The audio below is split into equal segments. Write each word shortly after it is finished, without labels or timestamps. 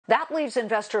That leaves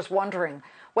investors wondering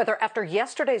whether after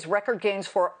yesterday's record gains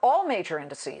for all major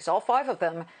indices, all 5 of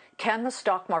them, can the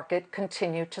stock market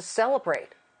continue to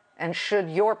celebrate? And should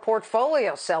your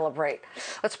portfolio celebrate?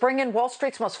 Let's bring in Wall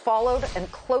Street's most followed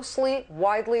and closely,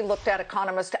 widely looked at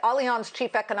economist, Allianz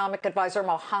Chief Economic Advisor,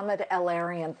 Mohamed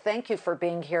El-Erian. Thank you for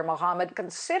being here, Mohamed.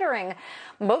 Considering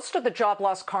most of the job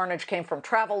loss carnage came from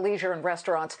travel, leisure, and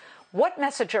restaurants, what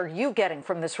message are you getting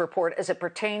from this report as it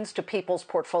pertains to people's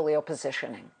portfolio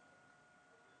positioning?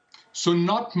 So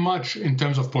not much in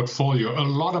terms of portfolio, a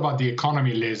lot about the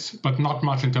economy, Liz, but not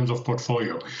much in terms of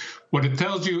portfolio. What it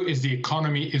tells you is the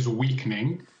economy is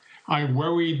weakening. I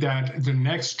worry that the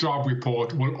next job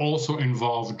report will also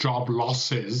involve job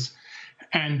losses,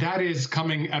 and that is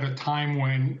coming at a time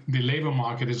when the labor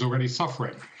market is already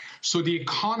suffering. So the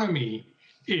economy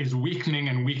is weakening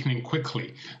and weakening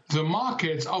quickly. The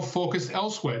markets are focused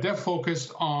elsewhere. They're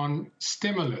focused on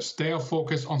stimulus. They are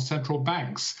focused on central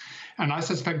banks. And I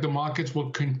suspect the markets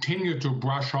will continue to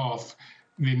brush off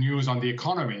the news on the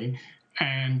economy,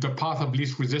 and the path of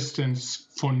least resistance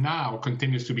for now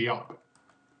continues to be up.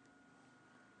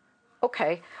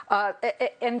 Okay.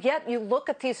 And yet you look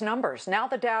at these numbers. Now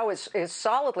the Dow is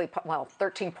solidly,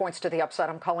 13 points to the upside.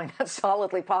 I'm calling that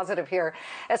solidly positive here.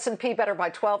 S&P better by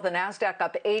 12. The NASDAQ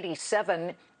up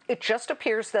 87. It just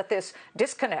appears that this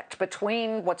disconnect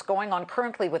between what's going on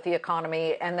currently with the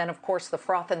economy and then, of course, the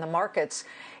froth in the markets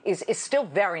is still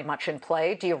very much in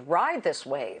play. Do you ride this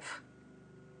wave?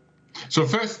 So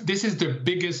first, this is the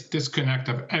biggest disconnect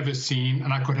I've ever seen,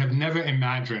 and I could have never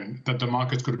imagined that the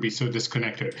markets could be so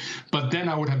disconnected. But then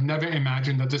I would have never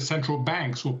imagined that the central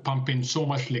banks would pump in so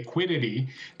much liquidity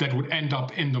that would end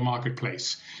up in the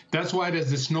marketplace. That's why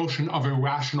there's this notion of a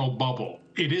rational bubble.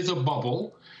 It is a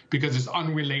bubble because it's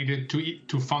unrelated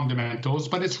to fundamentals,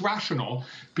 but it's rational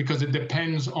because it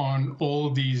depends on all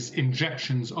these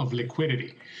injections of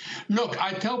liquidity. Look,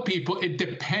 I tell people it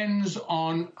depends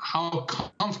on how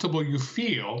comfortable you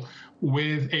feel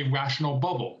with a rational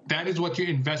bubble. That is what you're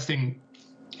investing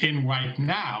in right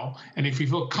now. And if you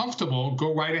feel comfortable,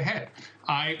 go right ahead.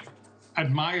 I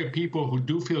admire people who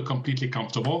do feel completely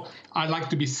comfortable. I like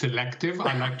to be selective.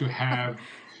 I like to have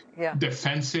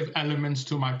defensive elements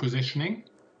to my positioning.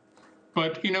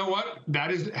 But you know what?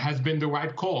 That has been the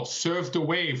right call. Surf the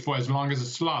wave for as long as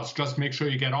it lasts. Just make sure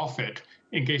you get off it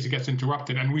in case it gets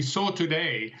interrupted. And we saw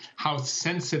today how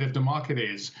sensitive the market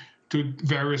is to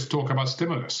various talk about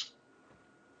stimulus.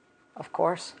 Of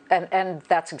course. And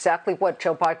that's exactly what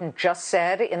Joe Biden just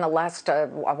said in the last, I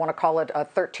want to call it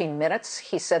 13 minutes.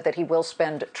 He said that he will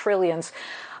spend trillions.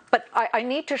 But I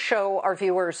need to show our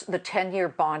viewers the 10-year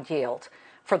bond yield.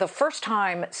 For the first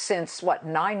time since,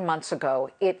 9 months ago,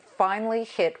 it finally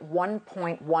hit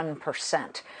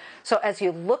 1.1%. So as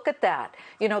you look at that,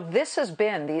 this has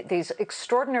been these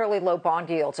extraordinarily low bond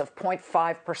yields of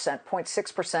 0.5%,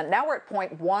 0.6%. Now we're at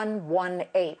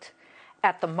 0.118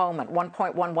 at the moment,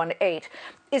 1.118.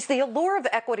 Is the allure of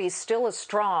equities still as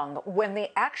strong when the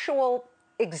actual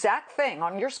exact thing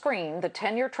on your screen, the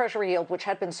 10-year Treasury yield, which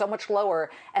had been so much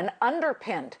lower and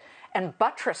underpinned and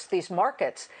buttressed these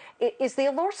markets, is the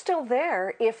allure still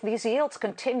there if these yields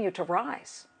continue to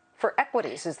rise? For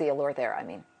equities, is the allure there, I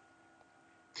mean?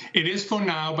 It is for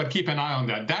now, but keep an eye on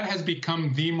that. That has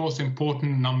become the most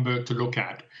important number to look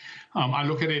at. I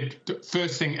look at it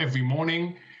first thing every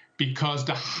morning because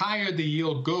the higher the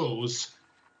yield goes,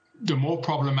 the more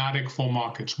problematic for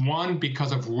markets. One,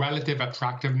 because of relative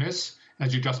attractiveness,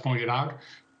 as you just pointed out.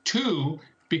 Two,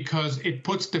 because it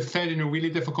puts the Fed in a really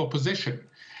difficult position.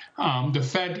 The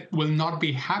Fed will not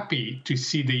be happy to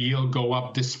see the yield go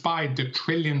up despite the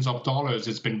trillions of dollars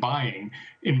it's been buying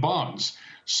in bonds.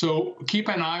 So keep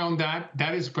an eye on that.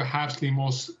 That is perhaps the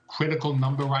most critical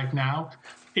number right now.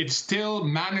 It's still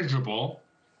manageable,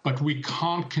 but we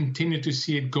can't continue to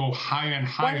see it go higher and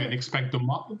higher and expect the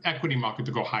equity market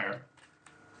to go higher.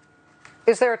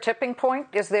 Is there a tipping point?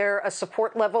 Is there a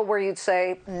support level where you'd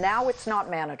say, now it's not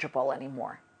manageable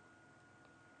anymore?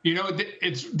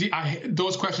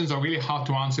 Those questions are really hard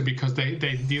to answer because they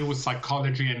deal with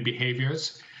psychology and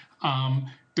behaviors.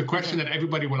 The question that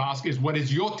everybody will ask is, what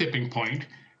is your tipping point?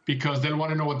 Because they'll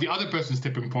want to know what the other person's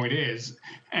tipping point is.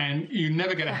 And you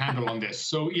never get a handle on this.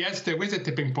 So, yes, there is a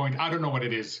tipping point. I don't know what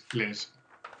it is, Liz.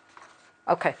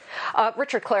 Okay.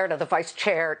 Richard Clarida, the vice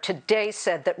chair, today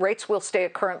said that rates will stay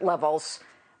at current levels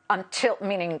until,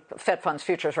 meaning Fed funds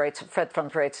futures rates, Fed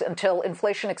funds rates, until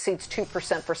inflation exceeds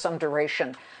 2% for some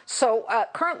duration. So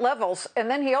current levels.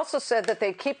 And then he also said that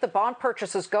they keep the bond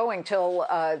purchases going till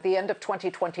the end of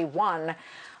 2021.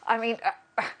 I mean,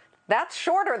 that's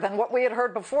shorter than what we had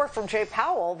heard before from Jay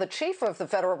Powell, the chief of the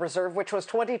Federal Reserve, which was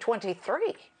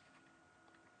 2023.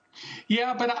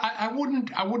 Yeah, but I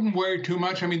wouldn't worry too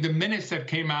much. I mean, the minutes that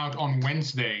came out on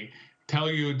Wednesday tell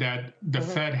you that the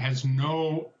Fed has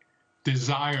no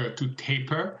desire to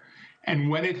taper. And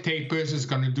when it tapers, it's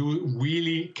going to do it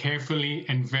really carefully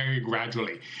and very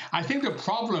gradually. I think the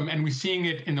problem, and we're seeing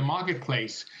it in the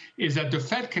marketplace, is that the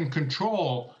Fed can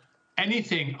control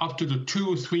anything up to the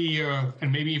 2, 3 year,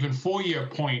 and maybe even 4 year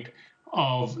point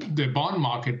of the bond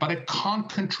market, but it can't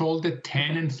control the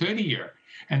 10 and 30 year.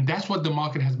 And that's what the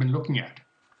market has been looking at.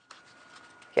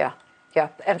 Yeah. Yeah.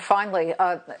 And finally,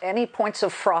 any points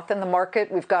of froth in the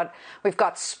market? We've got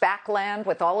SPAC land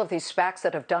with all of these SPACs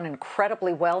that have done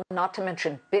incredibly well, not to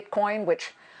mention Bitcoin,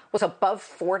 which was above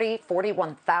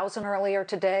 41,000 earlier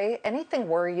today. Anything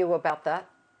worry you about that?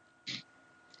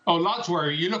 Oh, lots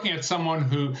worry. You're looking at someone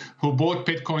who bought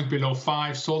Bitcoins below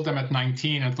 5, sold them at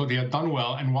 19 and thought he had done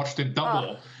well and watched it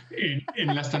double in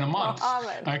less than a month.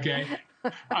 Okay.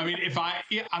 I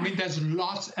mean, there's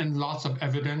lots and lots of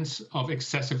evidence of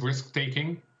excessive risk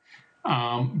taking,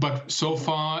 but so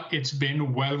far it's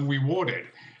been well rewarded.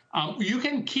 You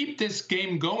can keep this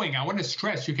game going. I want to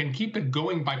stress you can keep it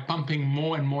going by pumping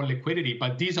more and more liquidity,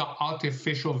 but these are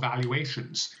artificial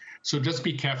valuations. So just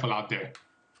be careful out there.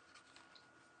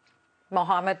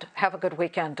 Mohamed, have a good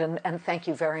weekend, and thank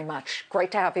you very much.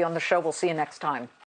 Great to have you on the show. We'll see you next time.